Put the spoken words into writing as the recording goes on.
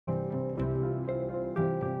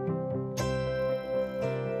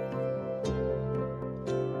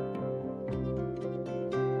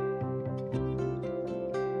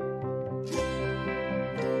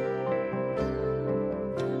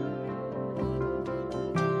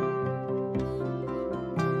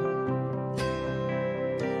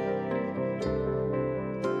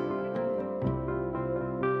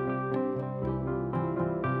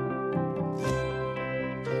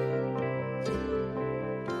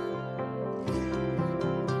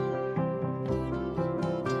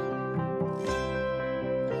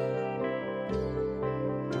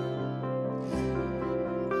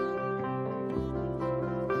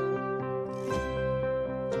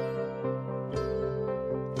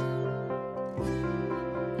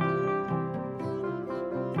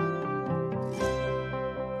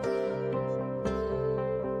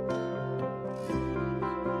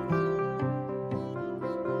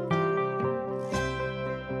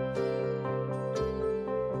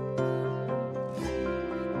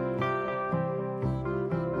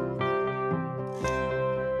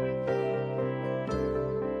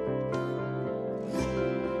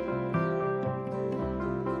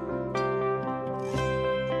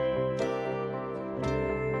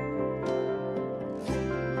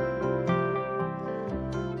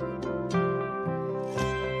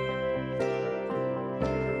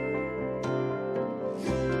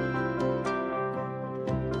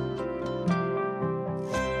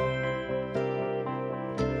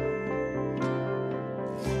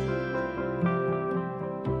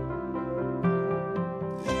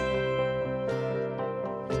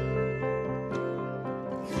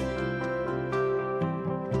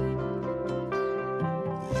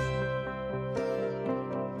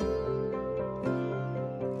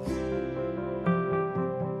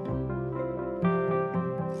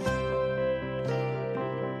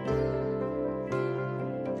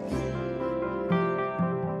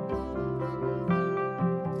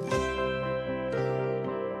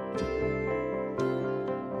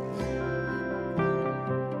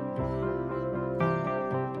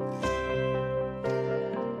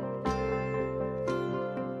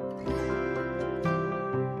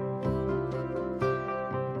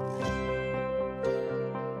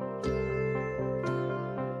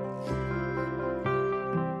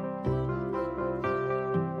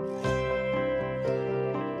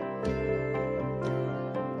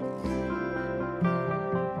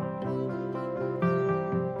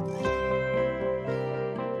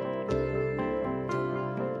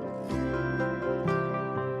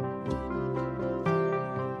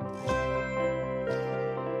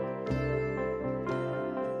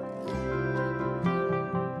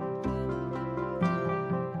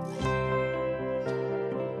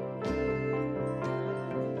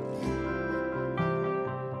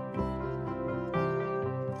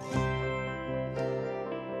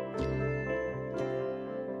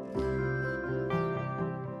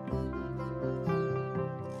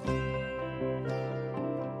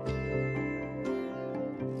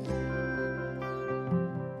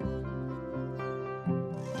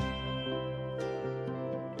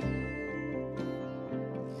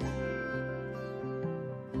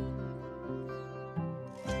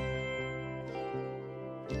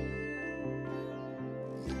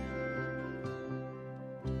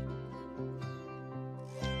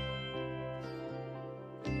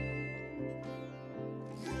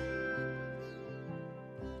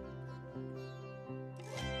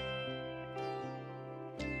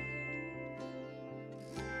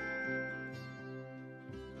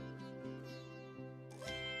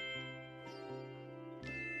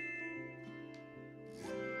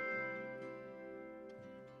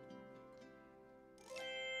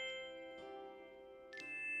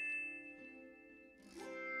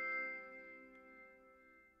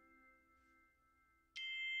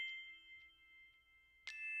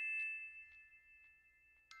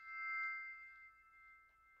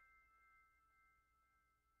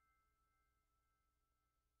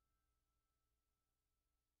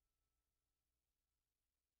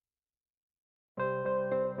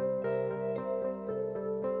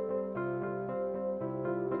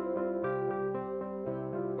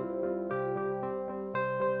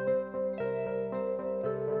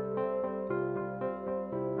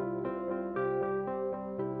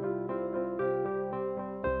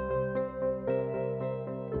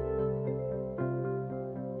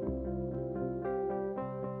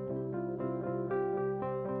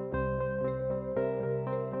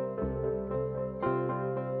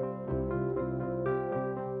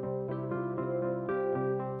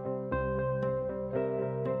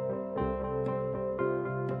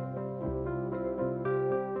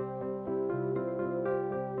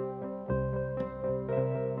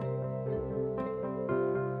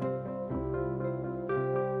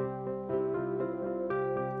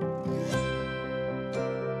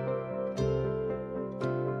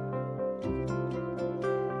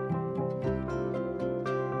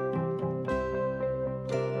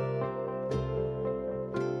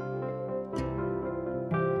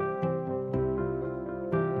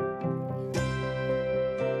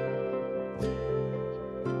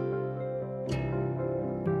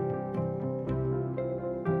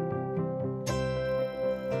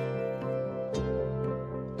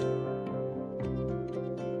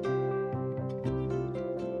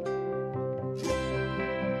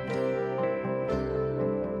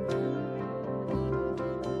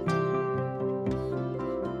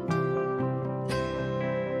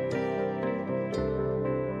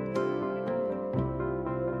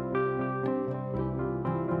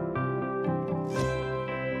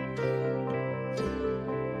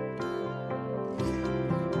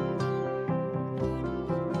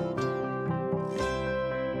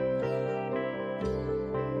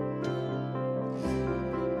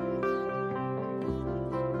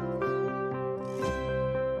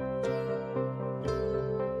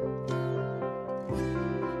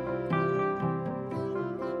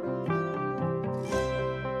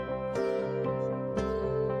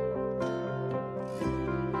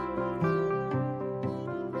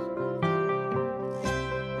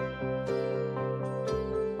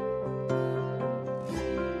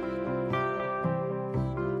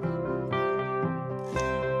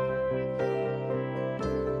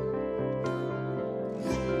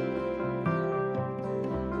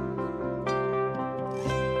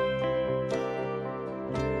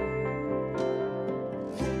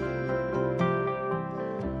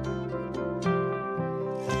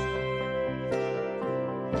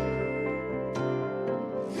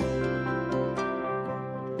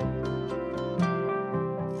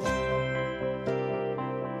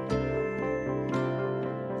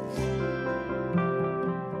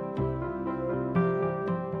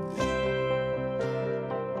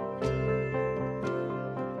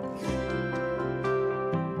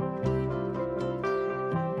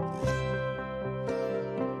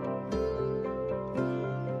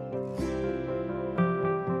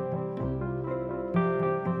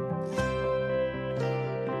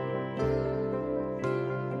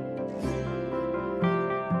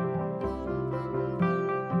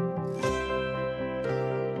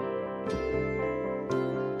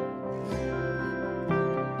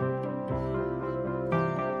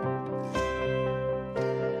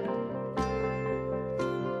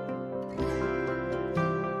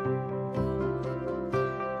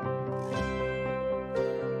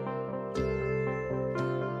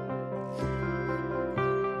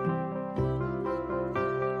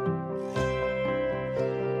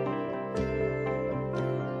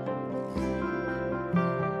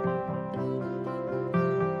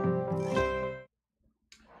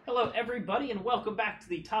everybody, and welcome back to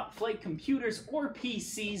the Top Flight Computers or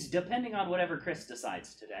PCs, depending on whatever Chris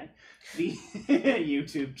decides today, the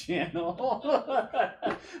YouTube channel.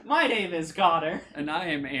 My name is Connor. And I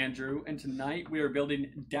am Andrew, and tonight we are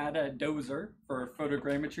building Data Dozer for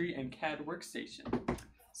Photogrammetry and CAD Workstation.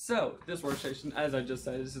 So, this workstation, as I just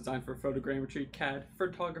said, is designed for photogrammetry, CAD,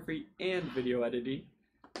 photography, and video editing.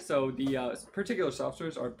 So, the particular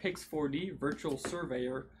softwares are Pix4D, Virtual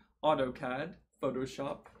Surveyor, AutoCAD,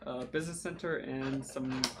 Photoshop, Business Center, and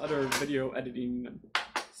some other video editing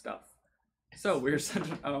stuff. So we're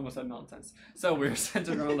centered, I almost said nonsense. So we're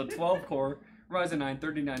centered around the 12-core Ryzen 9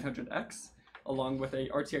 3900X, along with a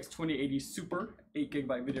RTX 2080 Super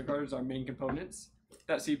 8GB video card as our main components.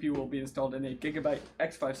 That CPU will be installed in a Gigabyte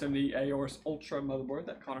X570 Aorus Ultra motherboard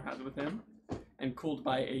that Connor has with him, and cooled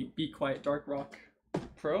by a Be Quiet Dark Rock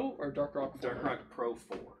Pro or Dark Rock 4? Dark Rock Pro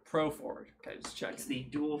 4. Pro 4. Okay, just check. It's the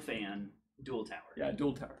dual fan, dual tower. Yeah,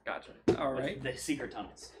 dual tower. Gotcha. All right. The secret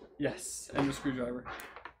tunnels. Yes, and the screwdriver.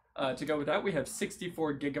 To go with that, we have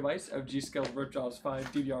 64 gigabytes of GSkill Ripjaws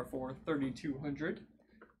 5 DDR4 3200.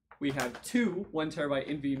 We have two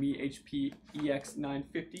 1TB NVMe HP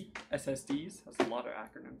EX950 SSDs. That's a lot of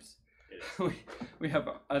acronyms. We have,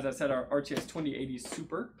 as I said, our RTX 2080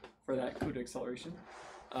 Super for that CUDA acceleration.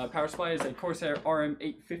 Power supply is a Corsair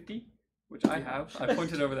RM850, which I have. I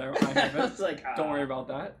pointed over there. I have it. Like, Don't worry about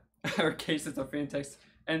that. Our case is a Fantex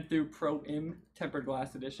N2 Pro M tempered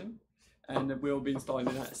glass edition, and we'll be installing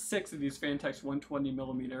in that 6 of these Fantex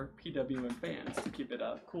 120mm PWM fans to keep it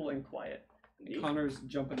cool and quiet. And Connor's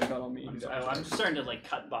jumping the gun on me. I'm starting to like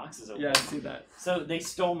cut boxes open. Yeah, I see that. So they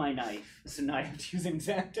stole my knife, so now I have to use an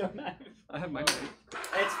X-Acto knife. I have my knife.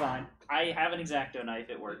 It's fine. I have an X-Acto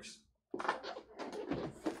knife. It works.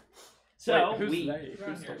 So wait, who's they?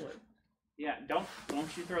 Who stole it? Yeah, don't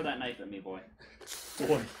you throw that knife at me, boy.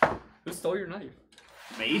 Boy, who stole your knife?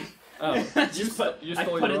 Me? Oh, you stole I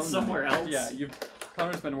put your it own somewhere knife. else. Yeah,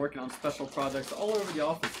 Connor's been working on special projects all over the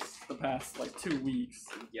office the past like 2 weeks.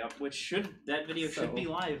 Yep. That video should be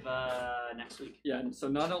live next week. Yeah, and so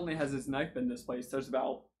not only has his knife been displaced, there's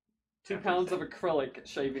about 2 pounds of acrylic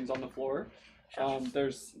shavings on the floor.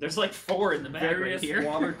 There's like 4 in the bag various right here.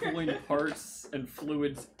 water cooling parts and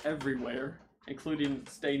fluids everywhere, including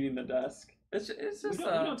staining the desk. It's just we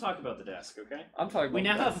don't talk about the desk, okay? I'm talking about we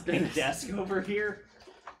now have a big desk. desk over here.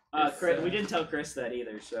 Chris, we didn't tell Chris that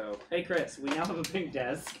either, so hey Chris, we now have a big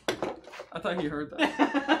desk. I thought he heard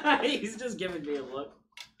that. He's just giving me a look.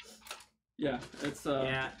 Yeah, it's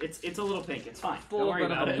yeah, it's a little pink. It's fine. Don't worry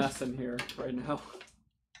about it. A mess in here right now.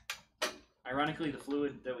 Ironically, the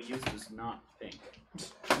fluid that we used was not pink.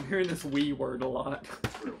 I'm hearing this "we" word a lot.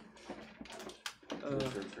 True.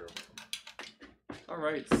 True.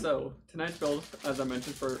 Alright, so tonight's build, as I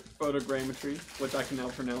mentioned, for photogrammetry, which I can now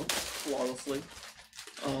pronounce flawlessly.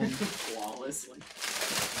 Flawlessly.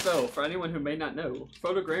 So, for anyone who may not know,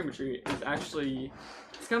 photogrammetry is actually,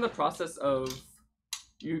 it's kind of the process of,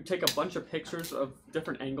 you take a bunch of pictures of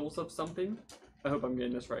different angles of something. I hope I'm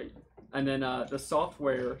getting this right. And then the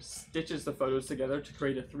software stitches the photos together to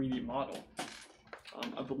create a 3D model.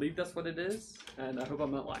 I believe that's what it is, and I hope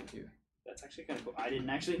I'm not lying to you. That's actually kind of cool. I didn't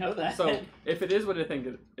actually know that. So, if it is what I think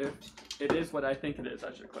it is what I think it is,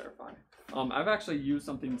 I should clarify. I've actually used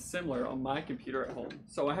something similar on my computer at home.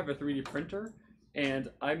 So I have a 3D printer, and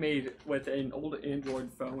I made with an old Android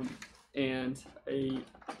phone and a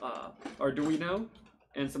Arduino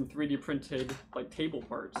and some 3D printed like table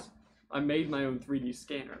parts. I made my own 3D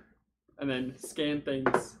scanner, and then scan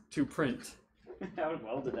things to print. How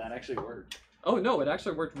well did that actually work? Oh no, it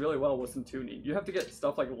actually worked really well with some tuning. You have to get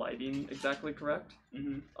stuff like lighting exactly correct.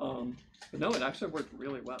 But no, it actually worked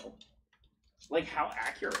really well. Like, how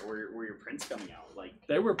accurate were your prints coming out? Like,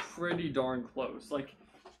 they were pretty darn close. Like,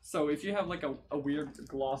 so if you have like a weird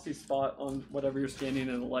glossy spot on whatever you're scanning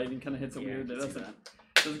and the lighting kind of hits it weird, it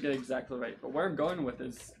doesn't get exactly right. But where I'm going with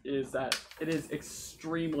this is that it is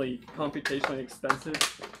extremely computationally expensive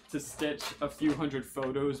to stitch a few hundred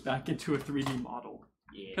photos back into a 3D model.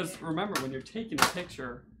 Because remember, when you're taking a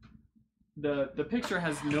picture, the picture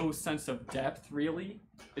has no sense of depth, really.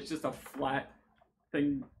 It's just a flat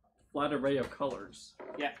array of colors.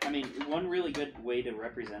 Yeah, I mean, one really good way to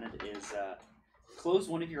represent it is close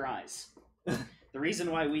one of your eyes. The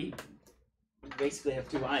reason why we basically have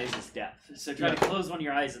 2 eyes is depth. So try to close one of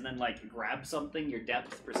your eyes and then like grab something, your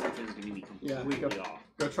depth perception is going to be completely off.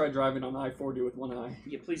 Go try driving on I-40 with one eye.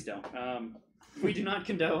 Yeah, please don't. We do not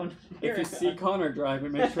condone. If you see Connor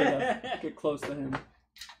driving, make sure to get close to him.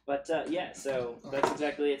 But yeah, so that's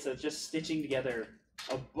exactly it. So just stitching together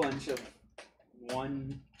a bunch of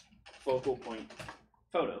one focal point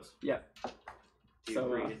photos. Yeah. to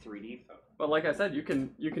create a 3D photo. But like I said, you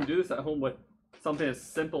can do this at home with something as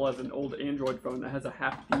simple as an old Android phone that has a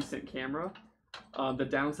half decent camera. The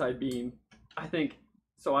downside being, I think,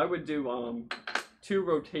 so I would do 2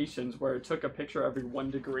 rotations where it took a picture every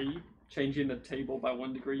 1 degree, changing the table by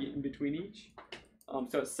 1 degree in between each.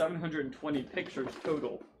 So it's 720 pictures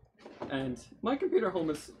total. And my computer home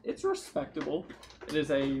it's respectable. It is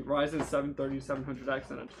a Ryzen 7 3700X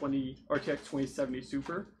and a RTX 2070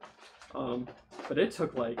 Super. But it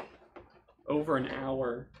took like over an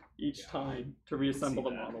hour each time to reassemble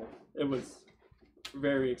the model. It was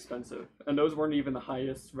very expensive, and those weren't even the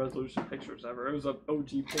highest resolution pictures ever. It was an OG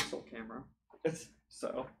pixel camera.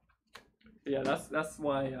 So yeah, that's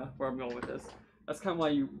why where I'm going with this. That's kind of why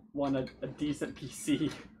you want a decent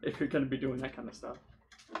PC if you're going to be doing that kind of stuff,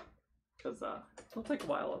 because it'll take a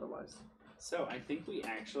while otherwise. So I think we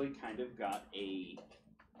actually kind of got a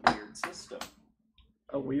weird system.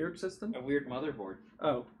 A weird system? A weird motherboard.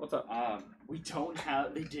 Oh, what's up?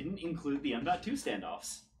 They didn't include the M.2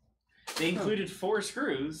 standoffs. They included 4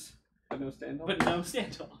 screws, but no standoffs. But no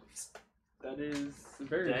standoffs. That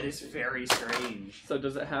is very strange. So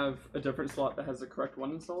does it have a different slot that has the correct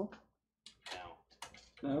one installed?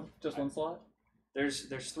 No. No? Just one slot? There's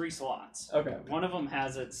 3 slots. Okay. One of them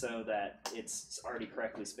has it so that it's already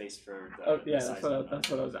correctly spaced for the yeah, the that's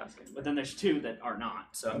size what I was asking. But then there's 2 that are not,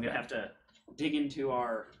 so I'm gonna have to dig into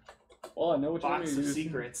our I know which box one of you're using.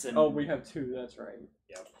 secrets. And we have 2. That's right.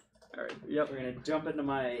 Yep. All right. Yep. We're gonna jump into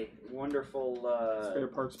my wonderful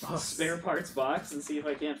spare parts box and see if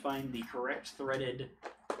I can't find the correct threaded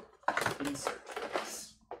insert for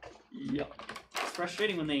this. Yep. It's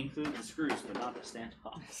frustrating when they include the screws but not the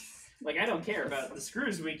standoffs. Like, I don't care about the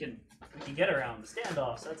screws we can get around. The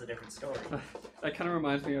standoffs, that's a different story. That kind of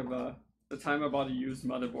reminds me of the time I bought a used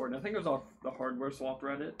motherboard. I think it was off the Hardware Swap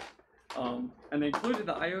Reddit. And they included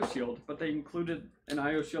the I/O shield, but they included an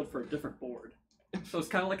I/O shield for a different board. So it's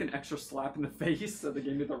kind of like an extra slap in the face, so they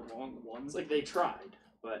gave me the wrong ones. It's like they tried,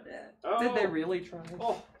 but... Did they really try?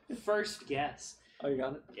 Oh, first guess. Oh, you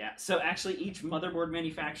got it? Yeah, so actually each motherboard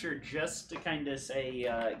manufacturer, just to kind of say,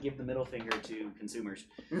 give the middle finger to consumers,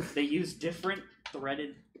 they use different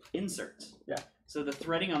threaded inserts. Yeah. So the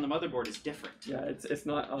threading on the motherboard is different. Yeah, it's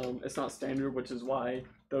not standard, which is why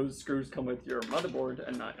those screws come with your motherboard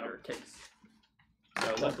and not your case.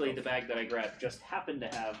 So luckily the bag that I grabbed just happened to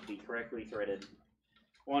have the correctly threaded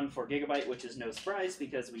one for Gigabyte, which is no surprise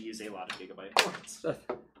because we use a lot of Gigabyte boards.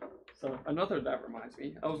 So that reminds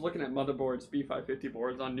me, I was looking at motherboards, B550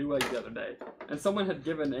 boards on Newegg the other day, and someone had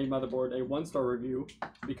given a motherboard a 1-star review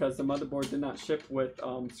because the motherboard did not ship with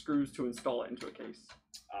screws to install it into a case.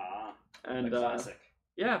 And classic.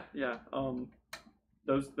 Yeah.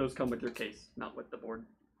 Those come with your case, not with the board,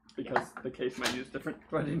 because the case might use different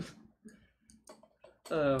threading.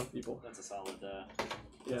 People. That's a solid.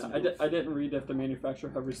 Yeah, I didn't read if the manufacturer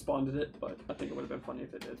had responded it, but I think it would have been funny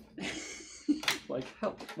if it did. Like,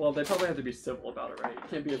 hell, well, they probably have to be civil about it, right? It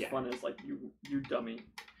can't be as fun as like you dummy.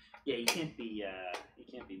 Yeah, you can't be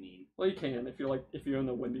mean. Well, you can if you're on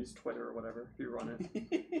the Wendy's Twitter or whatever. If you run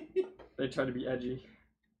it, they try to be edgy.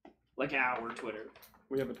 Like our Twitter.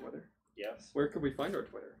 We have a Twitter. Yes. Where could we find our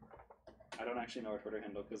Twitter? I don't actually know our Twitter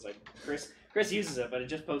handle because Chris uses it, but it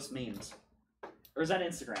just posts memes. Or is that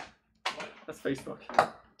Instagram? What? That's Facebook.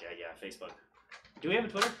 Yeah, Facebook. Do we have a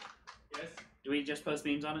Twitter? Yes. Do we just post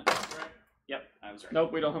memes on it? Right. Yep, I was right.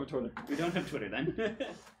 Nope, we don't have a Twitter. We don't have Twitter then.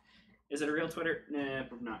 Is it a real Twitter? Nah,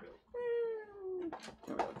 not really.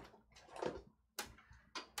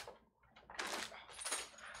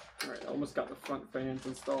 Alright, almost got the front fans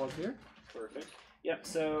installed here. Perfect. Yep,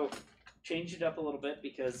 so changed it up a little bit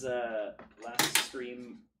because last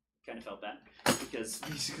stream kind of felt bad because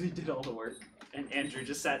basically did all the work. And Andrew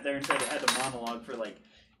just sat there and had a monologue for like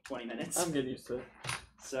 20 minutes. I'm getting used to it.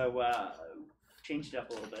 So changed it up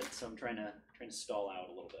a little bit. So I'm trying to stall out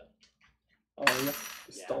a little bit. Oh yeah,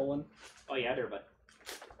 stalling. Oh yeah, but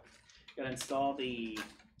gotta install the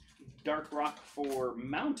Dark Rock 4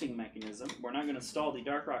 mounting mechanism. We're not gonna install the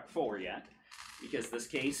Dark Rock 4 yet because this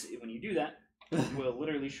case, when you do that, will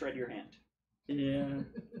literally shred your hand. Yeah.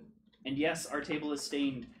 And yes, our table is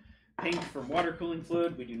stained pink from water cooling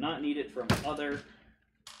fluid. We do not need it from other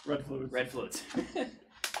red fluids.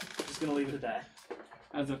 Just gonna leave it at that.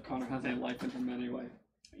 As if Connor has any life in him anyway.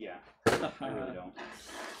 Yeah, I really don't.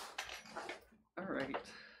 Alright.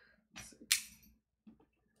 Let's see.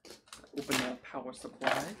 Open the power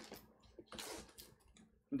supply.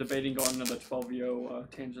 I'm debating going another 12V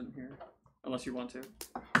tangent here. Unless you want to.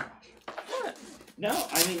 What? No,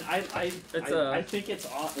 I mean, I think it's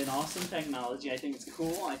an awesome technology. I think it's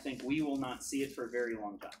cool. I think we will not see it for a very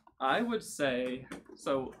long time. I would say,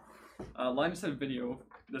 so Linus had a video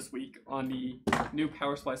this week on the new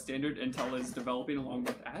power supply standard Intel is developing along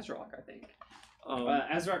with ASRock, I think.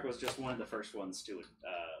 ASRock was just one of the first ones to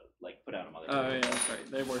like put out a motherboard. Oh yeah, that's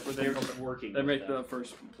right. They work with. They're working. They make the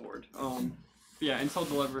first board. Yeah, Intel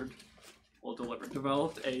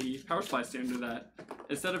developed a power supply standard that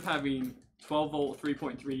instead of having 12 volt,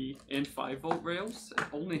 3.3, and 5 volt rails, it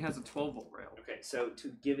only has a 12 volt rail. Okay, so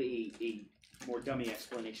to give a more dummy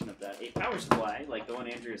explanation of that, a power supply like the one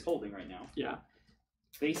Andrew is holding right now, Yeah.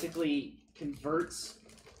 basically converts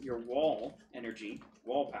your wall energy,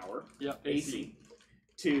 wall power, Yeah. AC,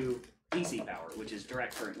 to DC power, which is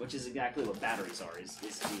direct current, which is exactly what batteries are, is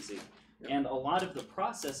DC. Yep. And a lot of the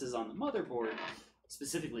processes on the motherboard,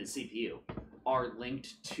 specifically the CPU, are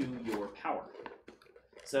linked to your power.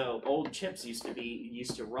 So old chips used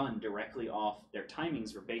to run directly off, their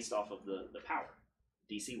timings were based off of the power,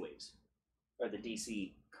 DC waves, or the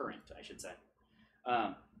DC current, I should say.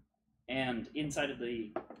 And inside of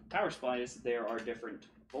the power supplies, there are different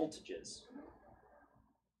voltages.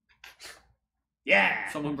 Yeah!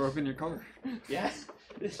 Someone broke in your car. Yeah,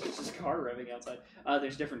 it's just a car revving outside.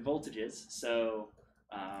 There's different voltages, so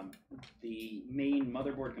the main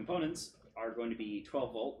motherboard components are going to be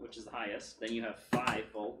 12 volt, which is the highest. Then you have 5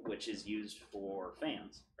 volt, which is used for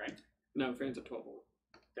fans, right? No, fans are 12 volt.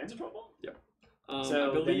 Fans are 12 volt? Yep.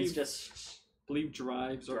 So I then it's just believe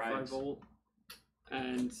drives are 5 volt.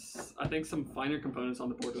 And I think some finer components on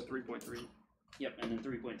the board are 3.3. Yep, and then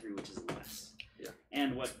 3.3, which is less. Yeah.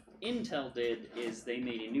 And what Intel did is they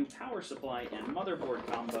made a new power supply and motherboard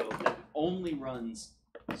combo that only runs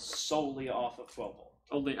solely off of 12 volt.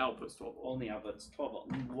 Only outputs 12 volt. Only outputs 12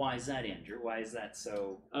 volt. Why is that, Andrew? Why is that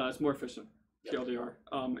so? It's more efficient. Yep. TLDR.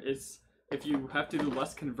 It's if you have to do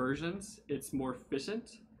less conversions, it's more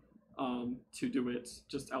efficient to do it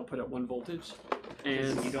just output at 1 voltage,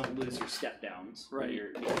 and you don't lose your step downs. Right.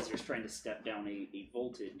 Because you're trying to step down a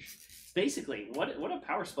voltage. Basically, what a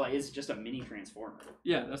power supply is just a mini transformer.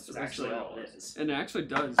 Yeah, that's actually all it is. And it actually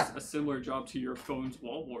does a similar job to your phone's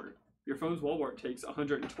wall wart. Your phone's wall wart takes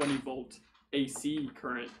 120 volt AC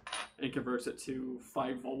current and converts it to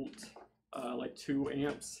 5 volt, like 2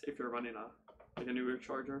 amps if you're running a newer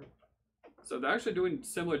charger. So they're actually doing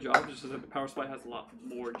similar jobs, just that the power supply has a lot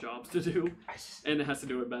more jobs to do, and it has to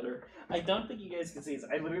do it better. I don't think you guys can see this.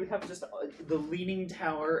 I literally have just the leaning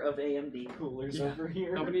tower of AMD coolers over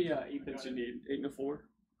here. How many 8 pins do you need? 8 and a 4?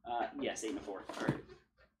 Yes, 8 and a 4. All right.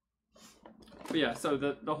 But yeah, so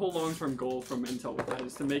the whole long-term goal from Intel with that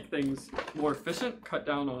is to make things more efficient, cut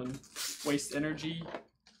down on waste energy,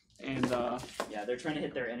 and yeah, they're trying to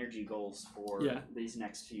hit their energy goals for these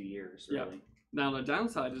next few years, really. Yeah. Now the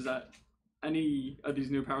downside is that any of these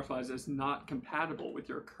new power supplies is not compatible with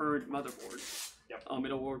your current motherboard. Yep.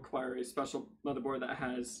 It'll require a special motherboard that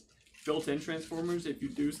has built-in transformers if you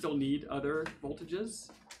do still need other voltages.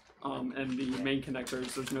 And the main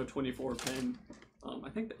connectors, there's no 24 pin. I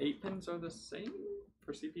think the 8 pins are the same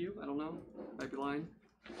for CPU. I don't know. Might be lying.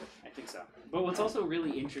 I think so. But what's also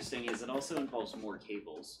really interesting is it also involves more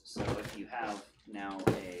cables. So if you have now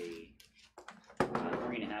a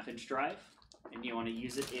 3.5 inch drive, and you want to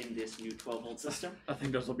use it in this new 12 volt system, I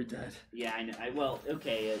think those will be dead. Yeah, I know. Well,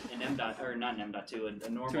 okay, an M dot or not an M dot 2, a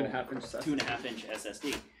normal 2.5 inch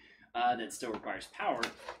SSD that still requires power.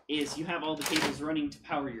 Is you have all the cables running to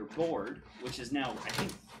power your board, which is now I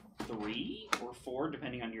think 3 or 4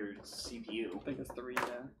 depending on your CPU. I think it's 3,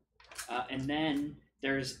 yeah. And then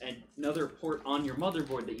there's another port on your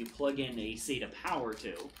motherboard that you plug in a SATA power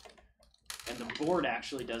to, and the board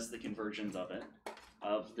actually does the conversions of it.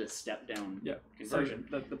 Of the step down conversion.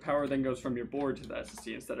 So the power then goes from your board to the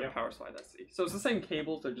SSD instead of power supply to SSD. So it's the same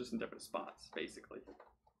cables, they're just in different spots, basically.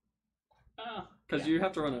 Because you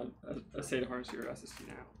have to run a SATA harness to your SSD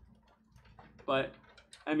now. But,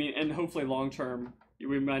 I mean, and hopefully long term,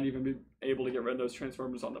 we might even be able to get rid of those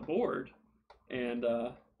transformers on the board, and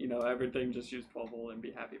you know, everything just use 12 volt and be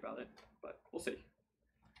happy about it. But we'll see.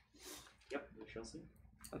 Yep, we shall see.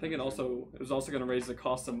 I think it was also going to raise the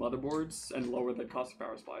cost of motherboards and lower the cost of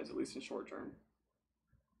power supplies, at least in short term.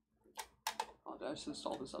 Oh, did I just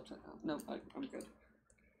install this upside down? No, I'm good.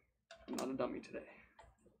 I'm not a dummy today.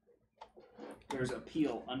 There's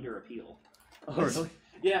appeal under appeal. Oh, really?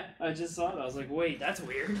 Yeah, I just saw it. I was like, wait, that's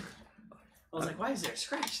weird. I was like, why is there a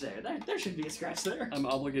scratch there? There should be a scratch there. I'm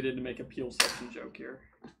obligated to make a peel section joke here.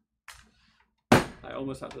 I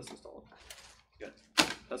almost have this installed. Good.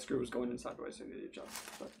 That screw was going in sideways, so I need to adjust.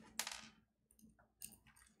 But...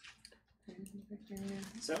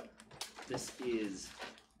 So, this is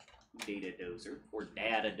Data Dozer, or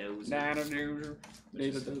Data Dozer. Data Dozer.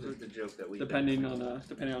 Data Dozer. The joke that we depending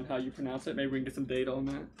on how you pronounce it, maybe we can get some data on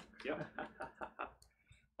that. Yep.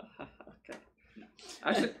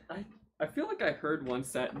 Actually, I feel like I heard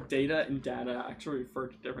once that data and data actually refer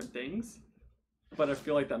to different things, but I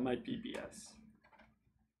feel like that might be BS.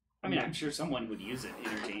 I mean, I'm sure someone would use it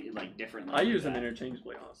like differently. I use them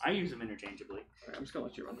interchangeably, honestly. I use them interchangeably. Right, I'm just gonna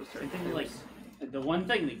let you run this turn. I think like the one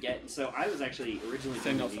thing to get. So I was actually originally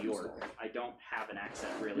from New York. I don't have an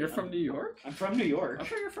accent really. You're from New York? I'm from New York. I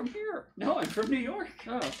thought you're from here. No, I'm from New York.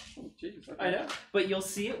 Oh, jeez. Okay. I know, but you'll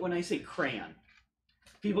see it when I say crayon.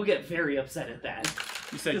 People get very upset at that.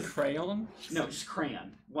 You say crayon? No, just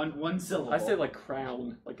crayon. One syllable. I say like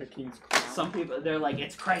crown, like a king's crown. Some people, they're like,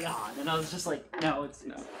 it's crayon, and I was just like, no, it's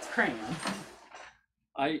crayon.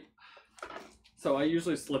 So I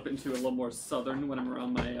usually slip into a little more southern when I'm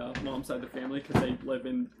around my mom's side of the family because they live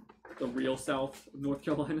in the real south of North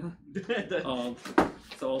Carolina.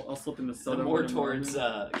 So I'll slip into southern. More towards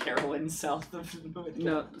Carolyn, south of North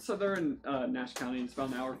Carolina. No, so they're in Nash County. It's about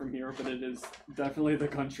an hour from here, but it is definitely the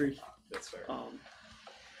country. That's fair.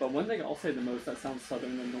 But one thing I'll say the most that sounds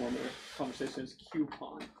southern than normal conversation is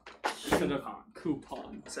coupon. Instead of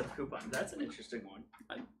coupon. Instead of coupon. That's an interesting one.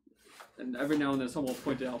 And every now and then someone will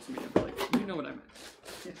point it out to me and be like, you know what I meant.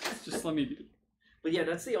 Just let me be. But yeah,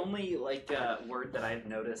 that's the only like word that I've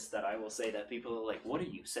noticed that I will say that people are like, what are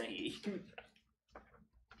you saying?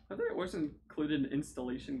 Have they always included an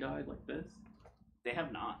installation guide like this? They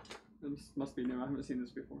have not. This must be new. I haven't seen this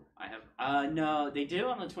before. I have. No, they do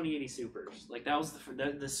on the 2080 Supers. Like that was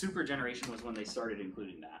the Super generation was when they started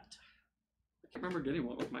including that. I can't remember getting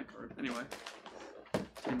one with my card. Anyway.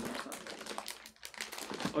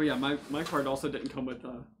 Oh yeah, my card also didn't come with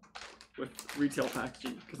retail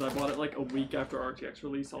packaging because I bought it like a week after RTX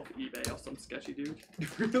release off eBay off some sketchy dude.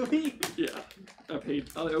 Really? Yeah.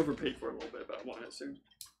 I overpaid for it a little bit, but I wanted it soon.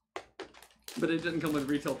 But it didn't come with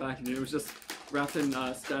retail packaging. It was just wrapped in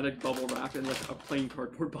static bubble wrap in like a plain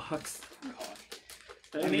cardboard box.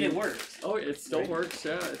 I mean, it works. Oh, it still works.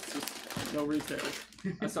 Yeah, it's just no retail.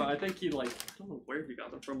 So I think he I don't know where he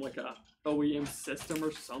got them from, like a OEM system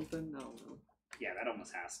or something. I don't know. Yeah, that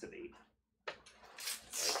almost has to be.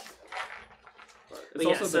 It's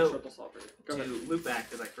also the triple software. To loop back,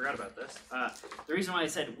 because I forgot about this. The reason why I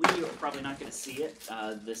said we are probably not going to see it,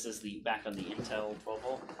 this is the back on the Intel 12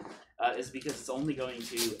 volt, is because it's only going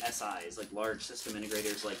to SIs, like large system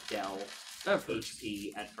integrators like Dell,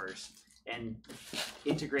 HP at first, and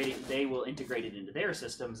they will integrate it into their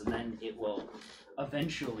systems, and then it will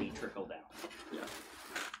eventually trickle down. Yeah.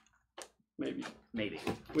 Maybe.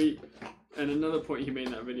 And another point he made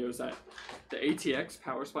in that video is that the ATX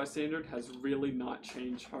power supply standard has really not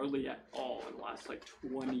changed hardly at all in the last like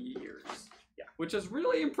 20 years. Yeah. Which is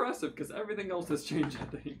really impressive because everything else has changed, I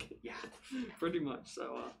think. Yeah. Pretty much.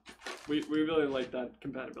 So we really like that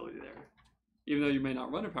compatibility there. Even though you may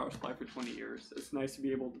not run a power supply for 20 years, it's nice to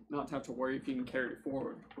be able to not have to worry if you can carry it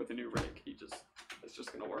forward with a new rig. It's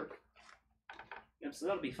just going to work. Yep, so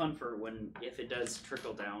that'll be fun for if it does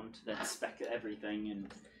trickle down to that spec everything,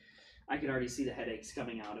 and I can already see the headaches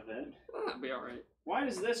coming out of it. That'll be alright. Why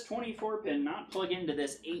does this 24 pin not plug into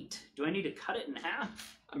this 8? Do I need to cut it in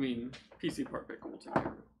half? I mean, PC Part Pick will take care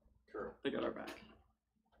of it. True. They got our back.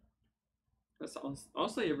 That's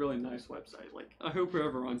honestly a really nice website. Like, I hope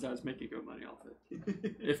whoever runs that is making good money off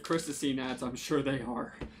it. If Chris has seen ads, I'm sure they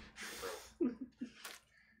are.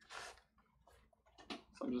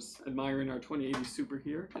 So I'm just admiring our 2080 Super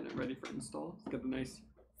here, getting it ready for install. It's got the nice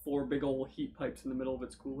 4 big old heat pipes in the middle of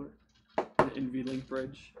its cooler. An NVLink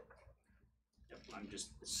bridge. Yep, I'm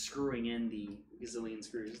just screwing in the gazillion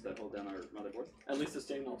screws that hold down our motherboard. At least the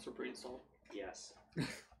staying off are pre-installed. Yes.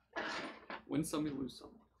 Win some, you lose some.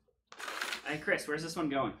 Hey Chris, where's this one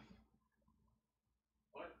going?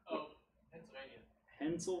 What? Oh, Pennsylvania.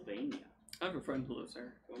 Pennsylvania. I have a friend who lives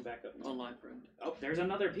there. Going back up. Online friend. Oh, there's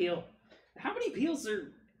another peel. How many peels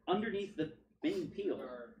are underneath the main peel?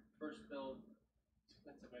 Our first build to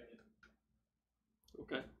Pennsylvania.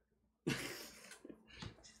 Okay.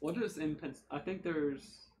 What is in I think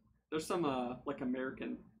there's some like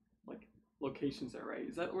American like locations there, right?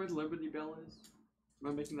 Is that where Liberty Bell is? Am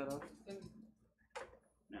I making that up?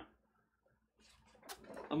 No.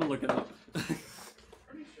 I'm gonna look it up.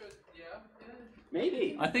 Pretty sure, yeah.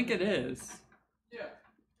 Maybe. I think it is. Yeah.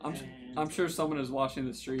 I'm sure someone is watching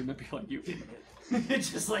the stream and be like, you.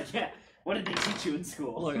 Just like, yeah. What did they teach you in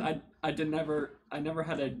school? Look, I never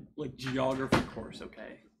had a like geography course,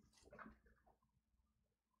 okay?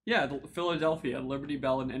 Yeah, Philadelphia, Liberty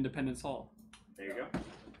Bell, and Independence Hall. There you go.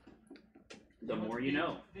 The more you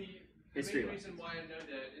know. The History main reason why I know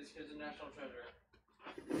that is because of National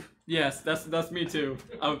Treasure. Yes, that's me too.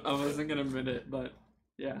 I wasn't gonna admit it, but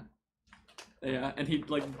yeah. Yeah, and he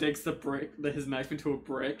like digs his knife into a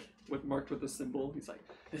brick marked with a symbol. He's like,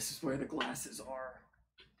 this is where the glasses are.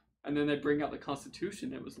 And then they bring out the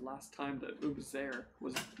Constitution. It was the last time that it was there,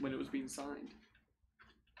 was when it was being signed.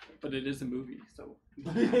 But it is a movie, so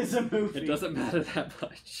It is a movie. it doesn't matter that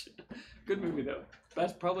much. Good movie though.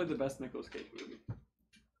 That's probably the best Nicolas Cage movie.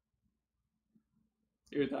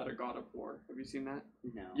 Either that or God of War. Have you seen that?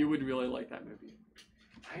 No. You would really like that movie.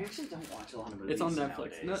 I actually don't watch a lot of movies. It's on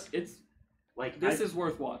Netflix. Nowadays. No, it's like this is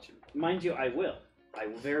worth watching. Mind you, I will. I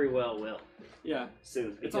very well will Yeah,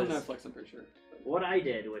 soon. it's on because Netflix. I'm pretty sure. What I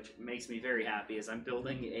did, which makes me very happy, is I'm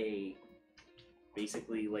building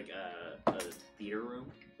basically like a theater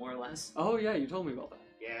room, more or less. Oh yeah, you told me about that.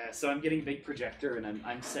 Yeah, so I'm getting a big projector, and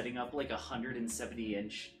I'm setting up like a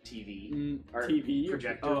 170-inch TV. Or TV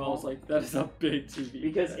projector Oh, I wall. was like, that is a big TV.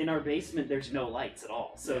 Because in our basement there's no lights at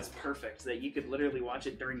all, so it's perfect that you could literally watch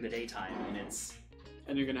it during the daytime, and it's...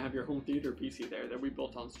 And you're gonna have your home theater PC there that we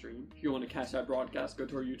built on stream. If you want to catch that broadcast, go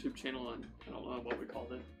to our YouTube channel and I don't know what we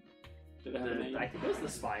called it. Did it have a name? I think it was the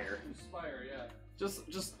Spire. Inspire, yeah.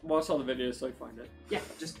 Just watch all the videos so you find it. Yeah,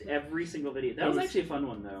 just every single video. That It was was- actually a fun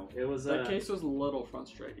one, though. It was... That case was a little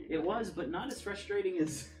frustrating. It was, but not as frustrating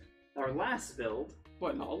as our last build.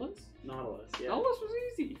 What, Nautilus? Nautilus, yeah. Nautilus was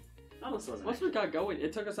easy. Nautilus wasn't Once we got going,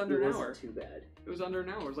 it took us actually- under it an wasn't hour. too bad. It was under an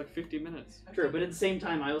hour. It was like 50 minutes. True, but at the same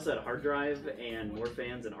time, I also had a hard drive and more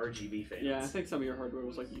fans and RGB fans. Yeah, I think some of your hardware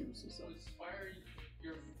was like used and So stuff. Inspire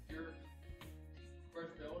your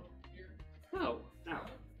first build here? No, No,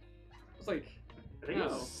 it was like, I think it No.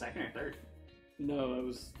 was second or third. no, it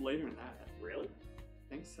was later than that. Really? I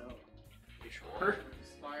think so. You sure?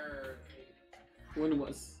 Inspire. When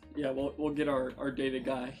was? Yeah, we'll get our data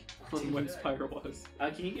guy on when Spire was.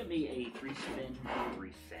 Can you get me a three fan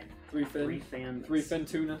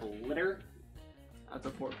Tuna. splitter? That's a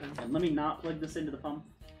 4-pin. And let me not plug this into the pump.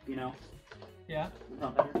 You know, Yeah. the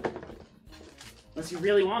pump header. Unless you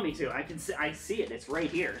really want me to, I see it. It's right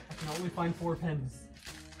here. I can only find 4 pins.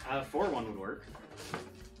 4-1 would work.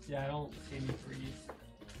 Yeah, I don't see any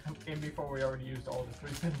 3s. Came before we already used all the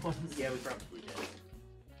 3-pin ones. Yeah, we probably did.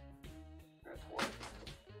 That's 4.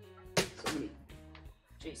 So many.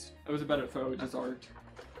 Jeez. It was a better throw, just art.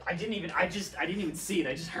 I didn't even see it.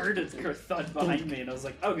 I just heard a thud behind me, and I was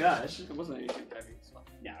like, "Oh gosh!" It wasn't anything heavy. So.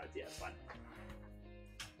 No, it's fine.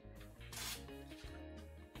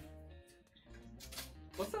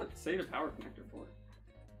 What's that SATA power connector for?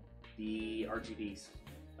 The RGBs.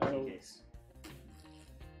 Oh. Case.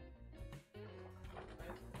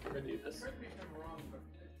 We're gonna do this. Correct me if I'm wrong, but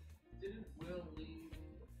didn't Will leave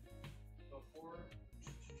before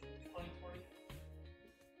 2020?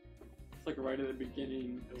 It's like right at the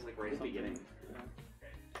beginning. It was like right at the something. beginning. Yeah.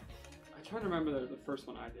 I'm trying to remember the first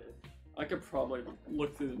one I did. I could probably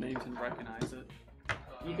look through the names and recognize it.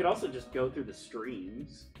 You could also just go through the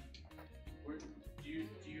streams. Do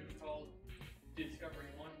you recall Discovery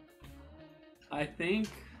 1? I think.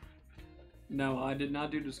 No, I did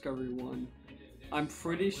not do Discovery 1. You didn't do I'm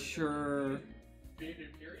pretty sure. Beta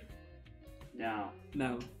Fury? No,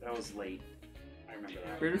 No, that was late. I remember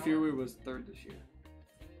that. Greater Fury was 3rd this year.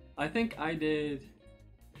 I think I did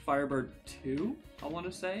Firebird 2, I want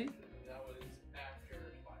to say. That was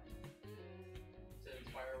after Inspire. So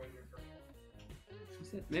Inspire was your first one.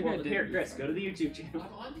 Is it? Maybe Well, I did. here, Chris, go to the YouTube channel.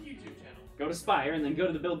 I'm on the YouTube channel. Go to Spire, and then go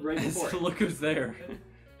to the build right before So it. look who's there.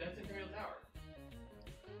 That's Imperial Tower.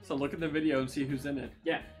 So look at the video and see who's in it.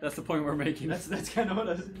 Yeah, That's the point we're making. that's kind of what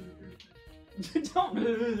I was... Don't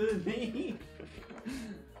move me.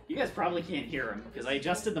 You guys probably can't hear him, because I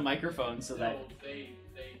adjusted the microphone so that... No, they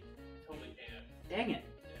totally can. Dang it.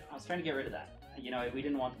 I was trying to get rid of that. You know, we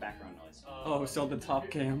didn't want the background noise. Oh, so the top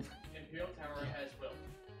cam. Imperial Tower has Will.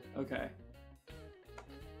 Okay.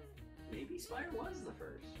 Maybe Spire was the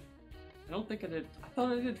first. I don't think I did. I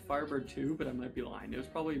thought I did Firebird 2, but I might be lying. It was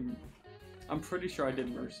probably. I'm pretty sure I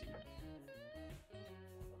did Mercy.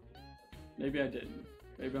 Maybe I didn't.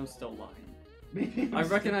 Maybe I'm still lying. Maybe I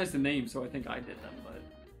recognize the name, so I think I did them, but.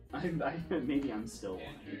 Maybe I'm still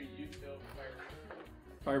Andrew, lying. you built Fire.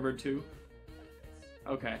 Firebird 2?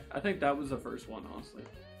 Okay. I think that was the first one, honestly.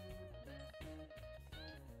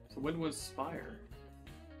 So when was Spire?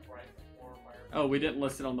 Right before Fire. Oh, we didn't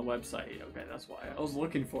list it on the website. Okay, that's why. I was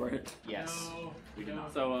looking for it. Yes. No, we did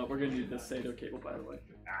not. So we're gonna need the SATA cable, by the way.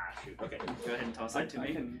 Ah, shoot. Okay, go ahead and toss that to I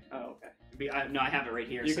me. can. Oh, okay. No, I have it right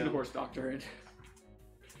here. You so. can horse doctor it.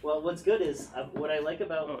 Well, what's good is, what I like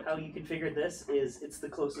about Oh. how you configured this is it's the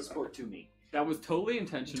closest port to me. That was totally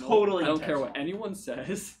intentional. Totally I don't care what intentional. anyone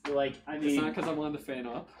says. Like, I It's mean... not because I wanted to fan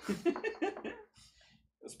up.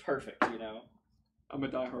 It's perfect, you know? I'm a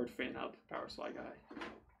diehard fan up power supply guy.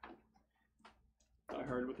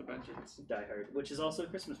 Diehard with a vengeance. Die Hard, which is also a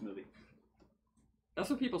Christmas movie. That's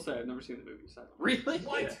what people say. I've never seen the movie. So. Really?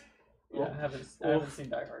 What? Yeah. Yeah, I haven't seen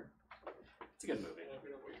Die Hard. It's a good movie.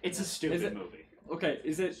 It's a stupid movie. Okay,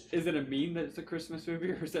 is it a meme that it's a Christmas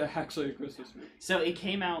movie, or is it actually a Christmas movie? So it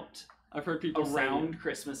came out I've heard people around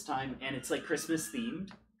Christmas time, and it's like Christmas themed.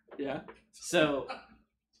 Yeah. So.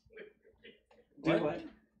 What?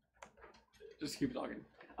 Just keep talking.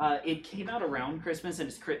 It came out around Christmas, and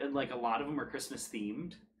it's like a lot of them are Christmas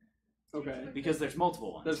themed. Okay. Because there's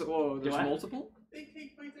multiple ones. There's multiple? They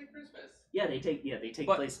take place at Christmas. Yeah, they take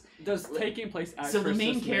But place. Does taking place at So Christmas the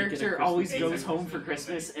main make it a character Christmas always movie? goes home for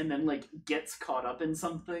Christmas and then like gets caught up in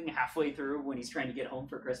something halfway through when he's trying to get home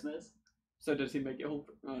for Christmas. So does he make it home?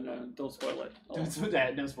 Oh no! Don't spoil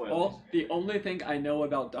it. No spoilers. The only thing I know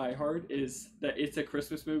about Die Hard is that it's a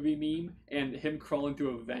Christmas movie meme and him crawling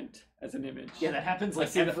through a vent as an image. Yeah, that happens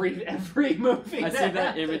like every movie. I see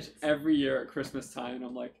that image every year at Christmas time, and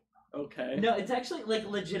I'm like, okay. No, it's actually like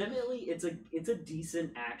legitimately, it's a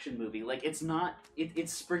decent action movie. Like it's not,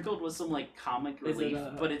 it's sprinkled with some like comic relief,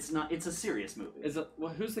 but it's not. It's a serious movie. Is it?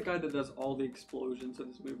 Well, who's the guy that does all the explosions in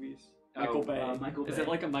his movies? Michael Bay. Michael Bay. Is it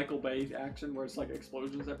like a Michael Bay action where it's like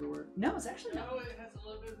explosions everywhere? No, it's actually not. No, it has a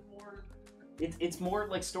little bit more. It's more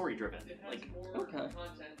like story driven. It has Like more Okay.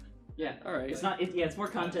 content. yeah, All right. it's not. It's more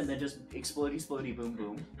content than just explodey boom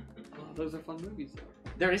boom. Oh, those are fun movies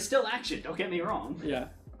though. There is still action. Don't get me wrong. Yeah.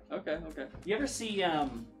 Okay. You ever see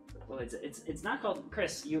well it's not called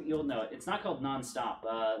Chris, you'll know it. It's not called Nonstop.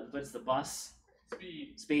 But it's the bus.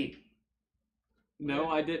 Speed. No,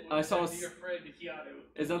 I did. I saw. Is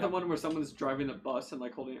that the No. one where someone's driving a bus and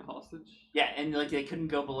like holding it hostage? Yeah, and like they couldn't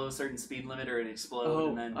go below a certain speed limit or it explode.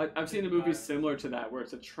 And then I've seen a movie similar to that where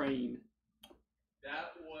it's a train.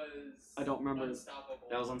 That was. I don't remember. Unstoppable.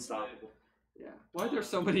 that was Unstoppable. Yeah. Why are there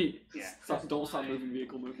so many Yeah. don't stop moving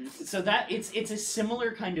vehicle movies? So that it's a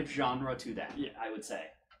similar kind of genre to that. Yeah. I would say.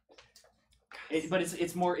 But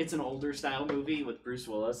it's an older style movie with Bruce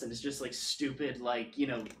Willis, and it's just like stupid, like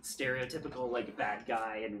stereotypical like bad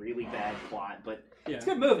guy and really bad plot, but Yeah. it's a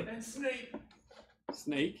good movie. And Snape.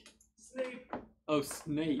 Snape? Snape. Oh,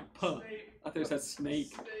 Snape. Huh. Snape. I thought you said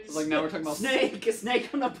snake. Snape. I was like, now we're talking about A snake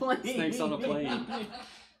on a plane. Snakes on a plane.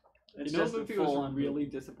 It's You know, just the a movie was full-on really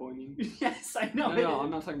disappointing. Yes, I know. No, I'm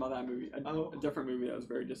not talking about that movie. Oh. A different movie that was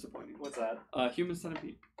very disappointing. What's that? Human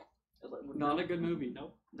Centipede. Not a good movie.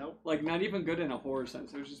 Nope. Like, not even good in a horror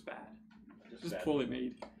sense. It was just bad. Just bad. poorly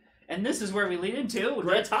made. And this is where we lead into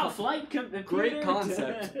Great the top flight computer. Great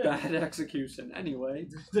concept, bad execution. Anyway,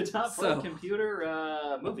 The top flight So-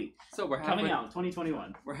 computer movie so we're coming halfway, out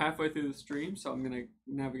 2021. We're halfway through the stream, so I'm gonna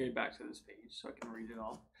navigate back to this page so I can read it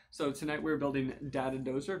all. So tonight we're building Data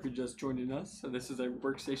Dozer. If you're just joining us, so this is a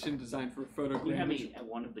workstation designed for You have photogrammetry.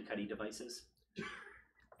 one of the Cuddy devices.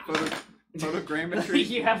 Photogrammetry.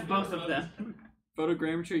 You have both of them.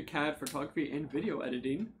 Photogrammetry, CAD, photography, and video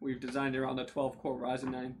editing. We've designed around a 12-core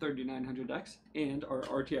Ryzen 9 3900X and our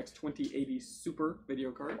RTX 2080 Super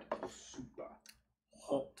video card.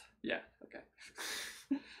 Yeah,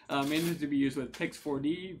 okay. Mainly to be used with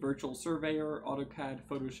Pix4D, Virtual Surveyor, AutoCAD,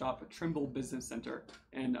 Photoshop, Trimble Business Center,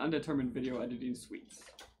 and undetermined video editing suites.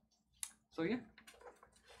 So yeah.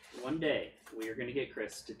 One day we are going to get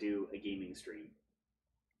Chris to do a gaming stream.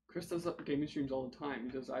 Chris does gaming streams all the time. He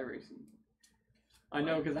does iRacing. I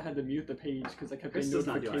know because I had to mute the page because I kept Chris getting does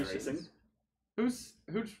not do notifications. iRacing.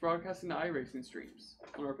 Who's broadcasting the iRacing streams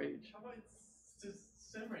on our page? How about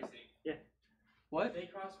sim racing? What? They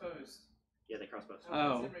cross post. Yeah, they cross both.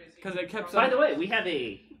 Oh, because it kept By the way, we have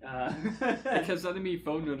a it kept sending me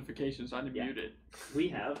phone notifications, so I had to mute it. we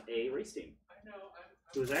have a race team I know.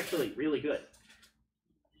 who is actually really good.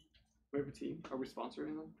 We have a team. Are we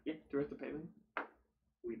sponsoring them? Yeah. Do we have to pay them?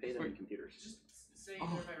 We pay them in Sweet. computers. Just say Oh.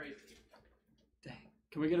 they're my race team. Dang.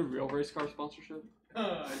 Can we get a real race car sponsorship?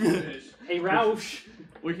 I wish. Hey, Roush,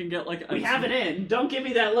 We can get like a we have it in. Don't give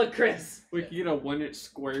me that look, Chris. We can get a 1-inch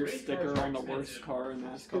square Race sticker cars are on the worst expensive. car in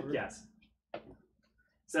NASCAR. Yes.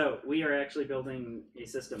 So we are actually building a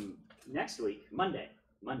system next week, Monday.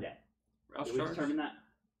 Roush Did we Charge? determine that?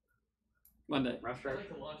 Monday. Roush I Charge?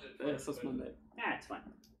 like to launch it. Yes, that's Monday. Ah, it's fine.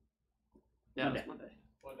 Yeah, Monday. that's Monday.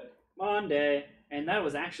 One day. Monday, and that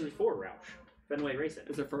was actually for Roush Fenway Racing.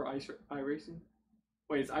 Is it for iRacing?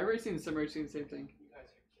 Wait, is iRacing and sim racing the same thing? You guys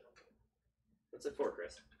are killing me. What's it for,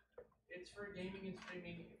 Chris? It's for gaming and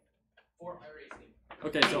streaming for iRacing.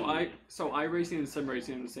 Okay, so iRacing and sim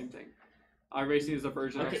racing are the same thing. iRacing is a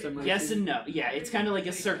version of Okay, sim racing. yes and no. Yeah, it's kind of like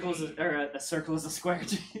a circle is a circle is a square.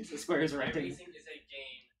 A square is a rectangle. iRacing is a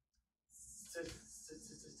game.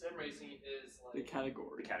 Sim racing is like The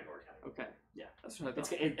category. The category. Okay. Yeah. That's what I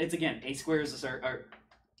thought. It's again a square is a circle.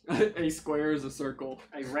 A square is a circle.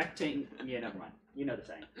 A rectangle. Yeah, never mind. You know the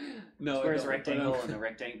saying. No, Square I is a don't, rectangle, but- and a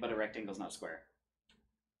rectangle, but a rectangle's not square.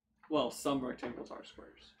 Well, some rectangles are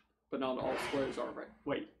squares, but not all squares are right.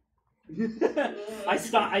 Wait. I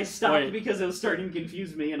stopped Wait. because it was starting to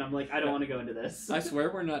confuse me, and I'm like, I don't want to go into this. I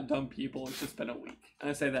swear we're not dumb people. It's just been a week, and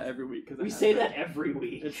I say that every week because We say that every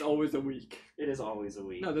week. It's always a week. It is always a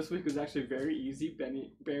week. No, this week was actually very easy.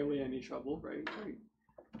 Barely any trouble, right?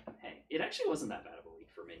 Hey, it actually wasn't that bad of a week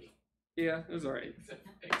for me. Yeah, it was alright.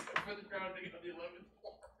 Except for the grounding on the 11th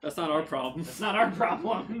floor. That's not our problem. That's not our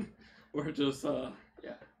problem. We're just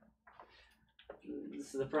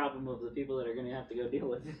This is the problem of the people that are going to have to go deal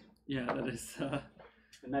with it. yeah, that is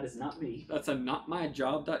And that is not me. that's a not my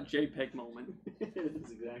job.jpg moment. It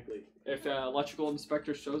is exactly. If electrical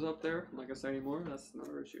inspector shows up there, I'm not gonna say anymore. That's not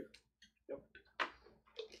our issue.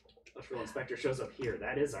 Electrical inspector shows up here.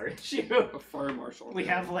 That is our issue. A fire marshal. We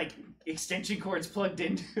have like extension cords plugged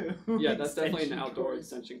into. Yeah, that's definitely an extension outdoor cords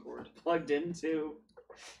extension cord. plugged into.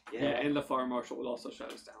 Yeah, and the fire marshal would also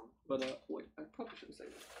shut us down. But wait, I probably shouldn't say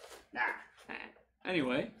that. Nah.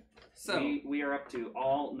 Anyway, so we are up to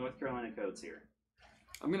all North Carolina codes here.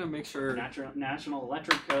 I'm gonna make sure. National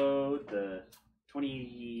Electric Code, the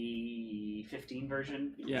 2015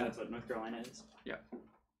 version. Because Yeah. that's what North Carolina is. Yeah.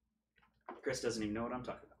 Chris doesn't even know what I'm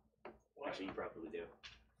talking about. Actually, you probably do.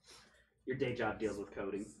 Your day job deals with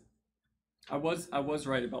coding. I was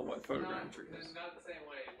right about what photogrammetry is. Not the same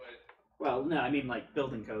way, but Well, no, I mean like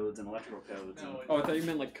building codes and electrical codes. no. And, Oh, I thought you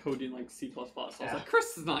meant like coding like C++. I was Yeah. like,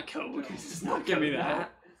 Chris does not code. No. Chris does not give me code, no.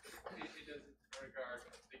 that. It doesn't regard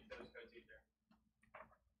those codes either.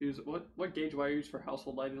 Use what gauge do I use for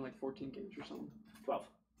household lighting? Like 14 gauge or something. 12.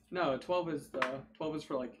 No, 12 is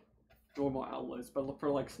for like normal outlets, but for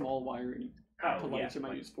like small wiring Oh, to yeah. lights, you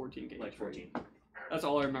might use 14 gauge. Like 14. That's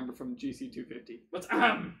all I remember from GC250. What's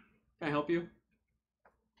Can I help you?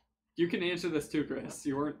 You can answer this too, Chris.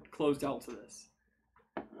 You weren't closed out to this.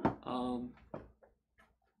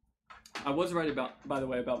 I was right about, by the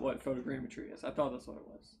way, about what photogrammetry is. I thought that's what it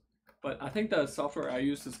was, but I think the software I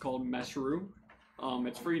use is called Meshroom.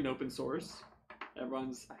 It's free and open source. It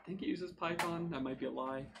runs. I think it uses Python. That might be a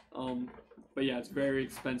lie. But yeah, it's very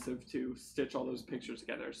expensive to stitch all those pictures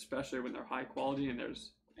together, especially when they're high quality and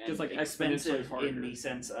there's just like expensive exponentially harder. in the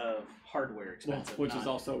sense of hardware expensive, which is not-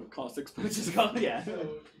 also cost which expensive. is called yeah. So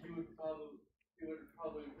you would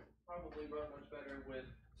probably run much better with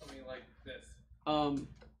something like this.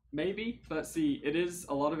 Maybe, but see,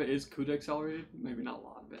 a lot of it is CUDA accelerated. Maybe not a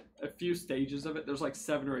lot of it. A few stages of it. There's like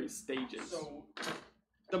 7 or 8 stages. So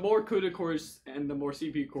The more CUDA cores and the more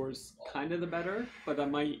CPU cores, kind of the better. But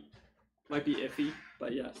that might be iffy.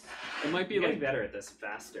 But yes, it might be You're like getting better at this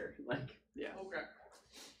faster. Like yeah. okay.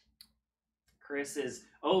 Chris is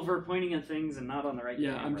over pointing at things and not on the right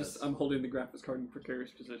Yeah, cameras. I'm holding the graphics card in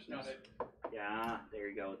precarious positions. Got it. Yeah, there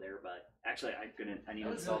you go there, but actually I need That to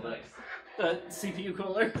was install really the nice. CPU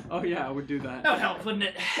cooler. Oh yeah, I would do that. That would help, wouldn't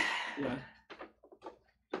it? Yeah.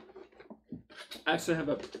 I actually have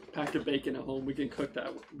a pack of bacon at home. We can cook that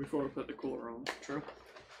before we put the cooler on. True.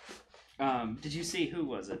 Did you see who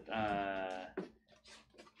was it?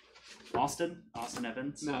 Austin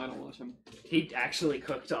Evans. No, I don't watch him. He actually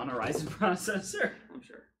cooked on a Ryzen processor. I'm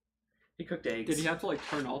sure. He cooked eggs. Did he have to like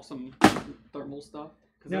turn off some thermal stuff?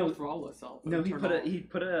 Because No. that would throttle itself. No, he Turn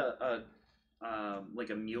put off. like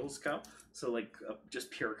a mule's cup, so like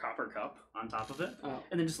just pure copper cup on top of it, Oh.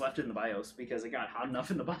 and then just left it in the BIOS because it got hot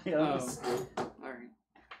enough in the BIOS. Alright.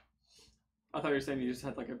 I thought you were saying you just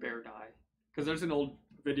had like a bare die. Because there's an old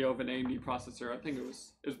video of an AMD processor, I think it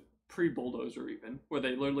was pre-Bulldozer even, where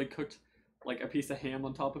they literally cooked like a piece of ham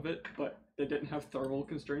on top of it, but they didn't have thermal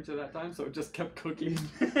constraints at that time, so it just kept cooking.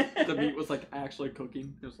 The meat was like actually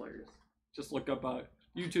cooking. It was hilarious. Just look up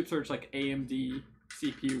YouTube search like AMD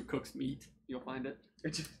CPU cooks meat. You'll find it.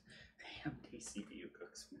 AMD CPU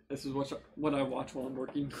cooks. This is what I watch while I'm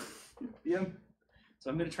working. Yeah. So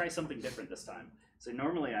I'm gonna try something different this time. So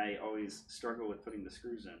normally I always struggle with putting the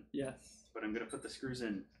screws in, Yes. but I'm gonna put the screws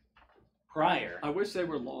in prior. I wish they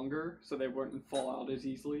were longer so they wouldn't fall out as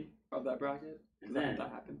easily of that bracket. And Then then, that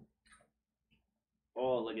happened.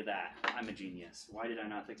 oh look at that! I'm a genius. Why did I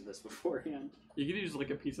not think of this beforehand? You could use like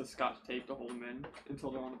a piece of Scotch tape to hold them in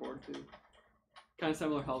until they're on the board too. Kind of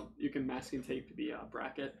similar how you can masking tape the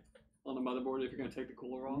bracket on the motherboard if you're gonna take the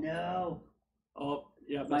cooler off. No, Oh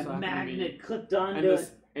yeah, that's my what happened to me. magnet clipped onto And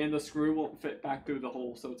it. and the screw won't fit back through the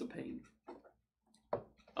hole, so it's a pain.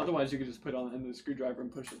 Otherwise, you could just put it on the end of the screwdriver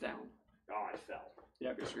and push it down. Oh, I fell.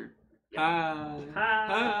 Yeah, you're screwed. Yep.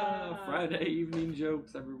 Ha! Friday evening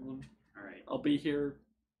jokes, everyone. All right. I'll be here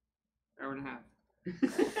hour and a half.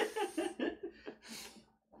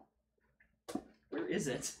 Where is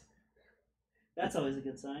it? That's always a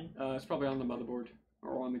good sign. It's probably on the motherboard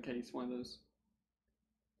or on the case, one of those.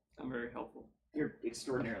 I'm very helpful. You're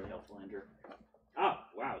extraordinarily helpful, Andrew. Oh,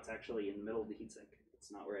 wow, it's actually in the middle of the heatsink.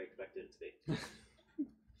 It's not where I expected it to be.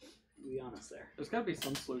 To be honest there. There's got to be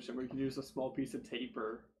some solution where you can use a small piece of tape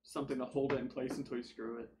or something to hold it in place until you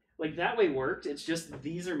screw it. Like, that way worked, it's just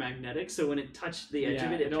these are magnetic, so when it touched the edge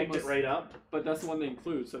of it, it picked almost, it right up. But that's the one they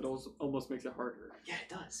include, so it almost makes it harder. Yeah, it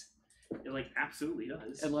does. It, like, absolutely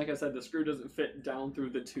does. And like I said, the screw doesn't fit down through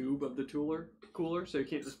the tube of the cooler, so you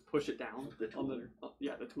can't just push it down. The tooler.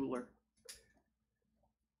 The tooler.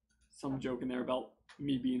 Some joke in there about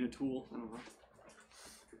me being a tool. I don't know.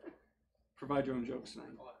 Provide your own jokes tonight.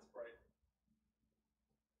 Oh, that's bright.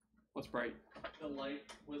 What's bright? The light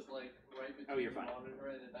was like right between Oh, you're the fine. monitor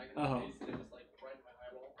and the back of the face, and it was like right in my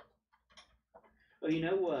eyeball. Oh, you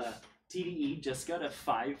know, TDE just got a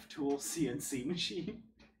 5-tool CNC machine.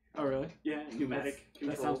 Oh, really? Yeah, pneumatic That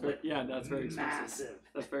control. sounds very, yeah, that's very expensive. massive.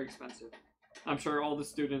 That's very expensive. I'm sure all the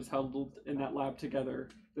students huddled in that lab together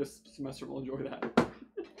this semester will enjoy that.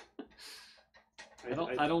 I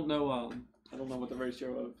don't know. I don't know what the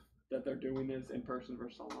ratio of that they're doing is in person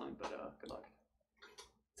versus online, but good luck.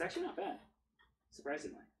 It's actually not bad,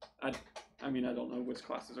 surprisingly. I mean, I don't know which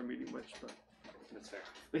classes are meeting which, but That's fair.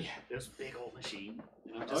 But yeah, this big old machine.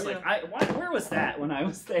 You know, Oh, just yeah. where was that when I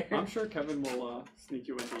was there? I'm sure Kevin will sneak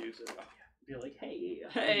you in to use it. Be like, hey,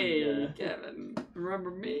 Hey, Kevin,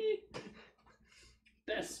 remember me?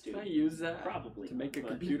 best Can I to use that probably to make a but-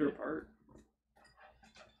 computer part?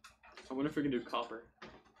 I wonder if we can do copper.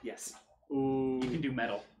 Yes, Ooh. you can do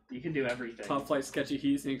metal. You can do everything. Top Flight Sketchy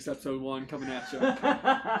Heatsinks episode 1 coming at you.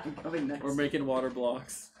 Coming next. We're making water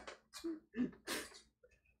blocks.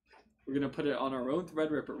 We're gonna put it on our own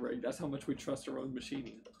Threadripper rig. That's how much we trust our own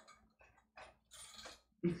machining.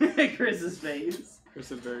 Chris's face.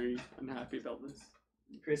 Chris is very unhappy about this.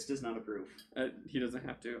 Chris does not approve. He doesn't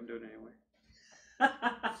have to. I'm doing it anyway.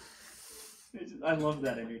 I love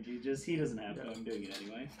that energy. Just he doesn't have to. I'm doing it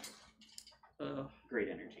anyway. Great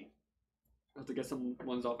energy. I have to get some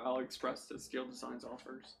ones off AliExpress that Steel Designs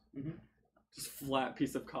offers. Mhm. Just flat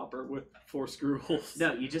piece of copper with 4 screw holes.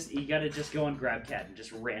 No, you gotta just go on GrabCAD and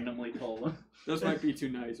just randomly pull them. Those might be too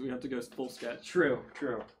nice. We have to go full sketch. True.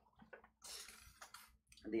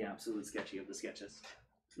 The absolute sketchy of the sketches.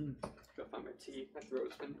 Go find my tea. My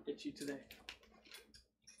throat's been itchy today.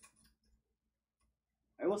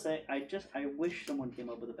 I will say, I wish someone came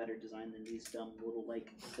up with a better design than these dumb little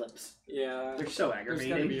clips. Yeah. They're so There's aggravating.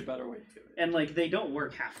 gotta be a better way to do it. And they don't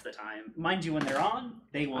work half the time. Mind you, when they're on,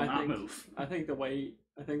 they will not move. I think the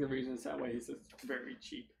reason it's that way is it's very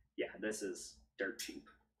cheap Yeah, this is dirt cheap.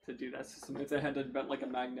 to do that system. If they had to invent like a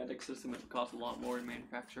magnetic system, it would cost a lot more in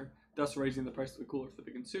manufacture, thus raising the price of the cooler for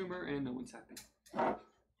the consumer, and no one's happy.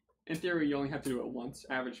 In theory, you only have to do it once.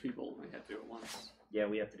 Average people only have to do it once. Yeah,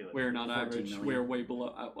 we have to do it. We're not 14 average. million. We're way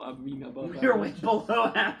below. I mean above. We're way average. below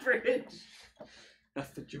average.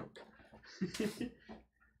 That's the joke.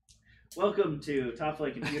 Welcome to Top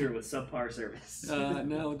Flight Computer with subpar service.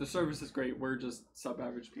 No, the service is great. We're just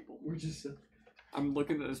sub-average people. We're just. I'm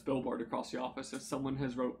looking at this billboard across the office, and someone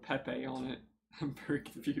has wrote Pepe on it. I'm very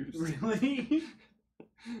confused. Really?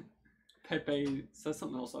 Pepe says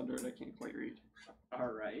something else under it. I can't quite read. All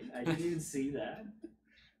right, I didn't even see that.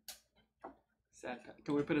 Sad.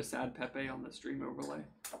 Can we put a sad Pepe on the stream overlay?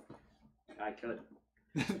 I could.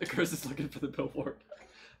 Chris is looking for the billboard.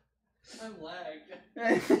 I'm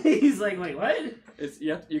lagged. He's like, wait, what? It's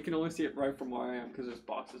you can only see it right from where I am because there's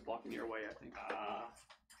boxes blocking your way. I think.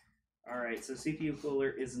 All right, so CPU cooler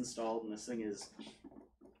is installed, and this thing is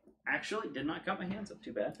actually did not cut my hands up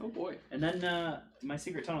too bad. Oh boy. And then my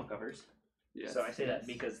secret tunnel covers. Yes. So I say that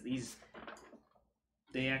because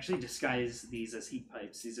they actually disguise these as heat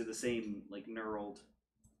pipes. These are the same knurled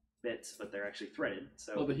bits, but they're actually threaded.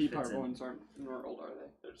 So Well, the it heat fits pipe in. ones aren't knurled, are they?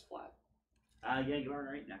 They're just flat. Yeah, you are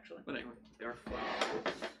right, actually. But anyway, They are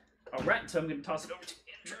flat. All right, so I'm going to toss it over to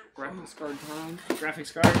Andrew. graphics card time.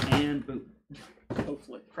 Graphics card and boot,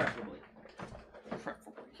 Hopefully. preferably.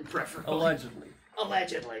 Allegedly.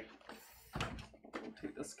 Allegedly. We'll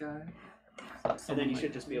take this guy. And then you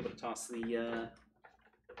should just be able to toss the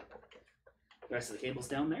rest of the cables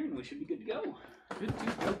down there, and we should be good to go. Good to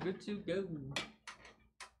go. Good to go.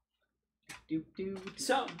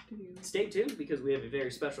 So, stay tuned because we have a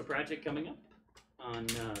very special project coming up on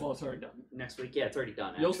Well, it's already done. next week. Yeah, it's already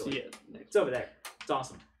done. You'll Actually. see it. It's over there. It's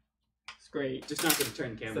awesome. It's great. Just not going to turn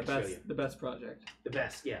the It's camera the to show you. best. The best project. The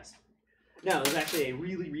best, yes. No, it was actually a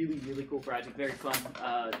really, really, really cool project. Very fun.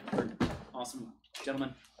 For awesome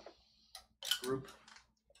gentlemen. Group.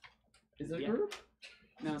 Is it Yeah. a group?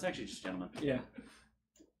 No, it's actually just gentlemen. Yeah.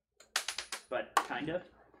 But kind of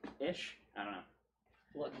ish. I don't know.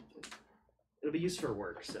 What? It'll be used for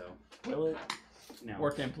work, so. Will it? No.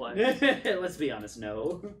 Work and play. Let's be honest,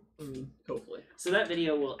 no. Hopefully. So that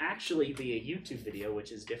video will actually be a YouTube video,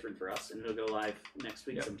 which is different for us, and it'll go live next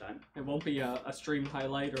week sometime. It won't be a stream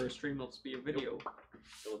highlight or a stream, it'll just be a video.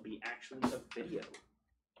 It'll be actually a video,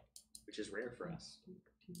 which is rare for us.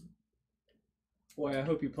 Boy, I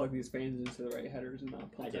hope you plug these fans into the right headers and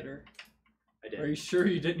not pump header. I did. Are you sure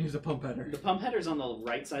you didn't use a pump header? The pump header's on the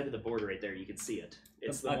right side of the board right there. You can see it.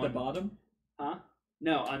 It's the at one... the bottom? Huh?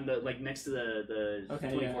 No, on the next to the okay,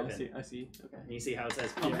 24 yeah, pin. I see. Okay. And you see how it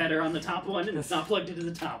says pump header on the top one, and it's not plugged into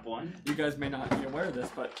the top one. You guys may not be aware of this,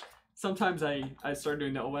 but sometimes I start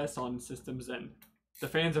doing the OS on systems and the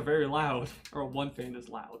fans are very loud, or one fan is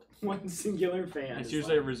loud. One singular fan. It's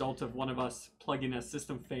usually a result of one of us plugging a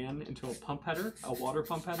system fan into a pump header, a water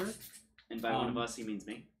pump header. And by one of us, he means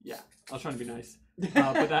me. Yeah, I was trying to be nice.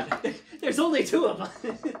 But that there's only two of us.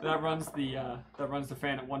 that runs the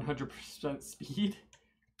fan at 100% speed,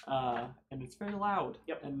 and it's very loud.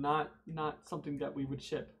 Yep. And not something that we would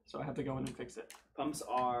ship, so I have to go in and fix it. Pumps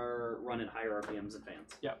are run at higher RPMs than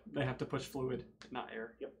fans. Yep, they have to push fluid, not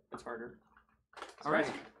air. Yep, it's harder. All right,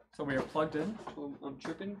 so we are plugged in. So I'm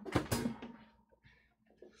tripping,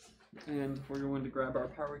 and we're going to grab our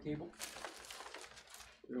power cable.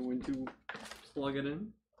 We're going to plug it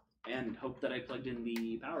in. And hope that I plugged in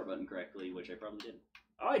the power button correctly, which I probably did.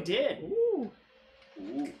 Oh, I did! Ooh.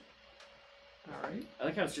 Ooh. Alright. I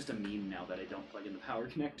like how it's just a meme now that I don't plug in the power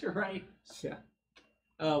connector, right? Yeah.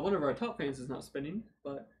 One of our top fans is not spinning,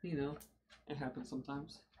 but, you know, it happens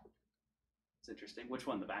sometimes. It's interesting. Which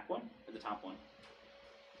one? The back one or the top one?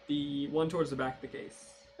 The one towards the back of the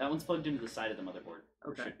case. That one's plugged into the side of the motherboard.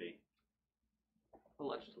 Or Okay. should be.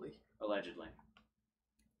 Allegedly. Allegedly.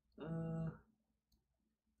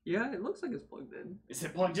 Yeah, it looks like it's plugged in. Is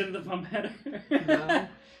it plugged into the pump header? No.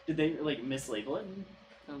 Did they, like, mislabel it?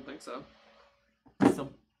 I don't think so. Some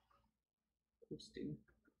posting.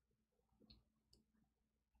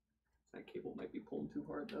 That cable might be pulling too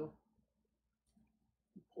hard, though.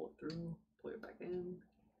 Pull it through, plug it back in.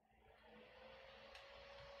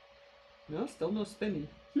 No, still no spinny.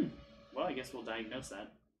 Well, I guess we'll diagnose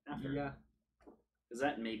that after. Yeah. Because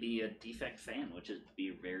that may be a defect fan, which would be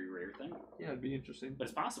a very rare thing. Yeah, it'd be interesting. But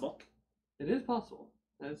it's possible. It is possible.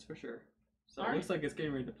 That's for sure. So it looks like it's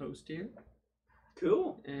getting ready to post here.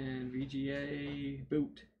 Cool. And VGA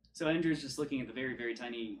boot. So Andrew's just looking at the very, very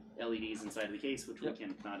tiny LEDs inside of the case, which we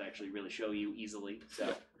cannot actually really show you easily.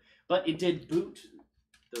 So, but it did boot.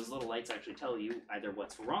 Those little lights actually tell you either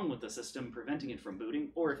what's wrong with the system, preventing it from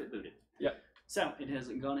booting, or if it booted. Yep. So it has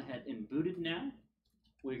gone ahead and booted now.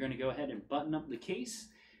 We're going to go ahead and button up the case,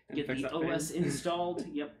 get the OS installed,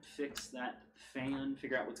 fix that fan,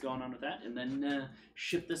 figure out what's going on with that, and then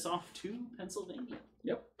ship this off to Pennsylvania.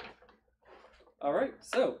 Yep. All right,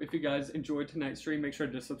 so if you guys enjoyed tonight's stream, make sure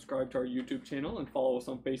to subscribe to our YouTube channel and follow us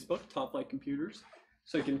on Facebook, Top Flight Computers,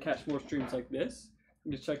 so you can catch more streams like this.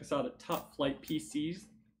 You can check us out at Top Flight PC,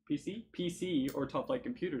 or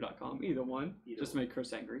topflightcomputer.com, either one, just to make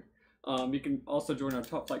Chris angry. You can also join our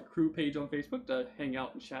Top Flight crew page on Facebook to hang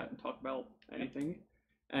out and chat and talk about anything.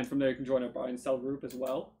 And from there you can join our buy and sell group as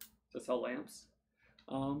well to sell lamps.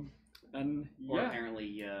 Or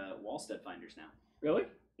apparently Wallstead finders now. Really?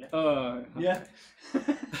 Yeah. Yeah.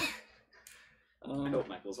 I hope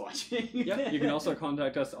Michael's watching. Yeah, you can also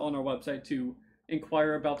contact us on our website to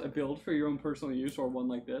inquire about a build for your own personal use or one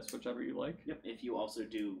like this, whichever you like. Yep, if you also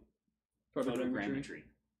do Photogrammetry. photogrammetry.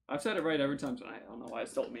 I've said it right every time tonight. I don't know why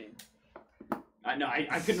it's still mean.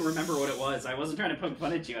 I couldn't remember what it was. I wasn't trying to poke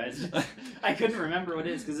fun at you. I couldn't remember what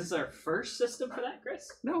it is, because this is our first system for that,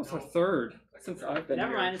 Chris? No, it's our third since I've been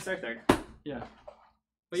Never here. mind, it's our third. Yeah.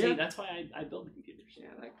 But see, that's why I build the computers. Yeah,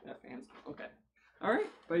 that fan's okay. All right,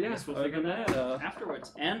 but yeah, I guess we'll figure that out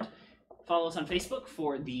afterwards. And follow us on Facebook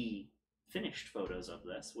for the finished photos of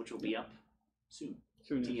this, which will be up soon.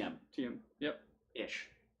 TM. Yep. Ish.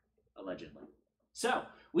 Allegedly. So,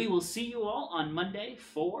 we will see you all on Monday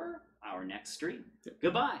for our next stream.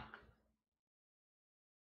 Goodbye.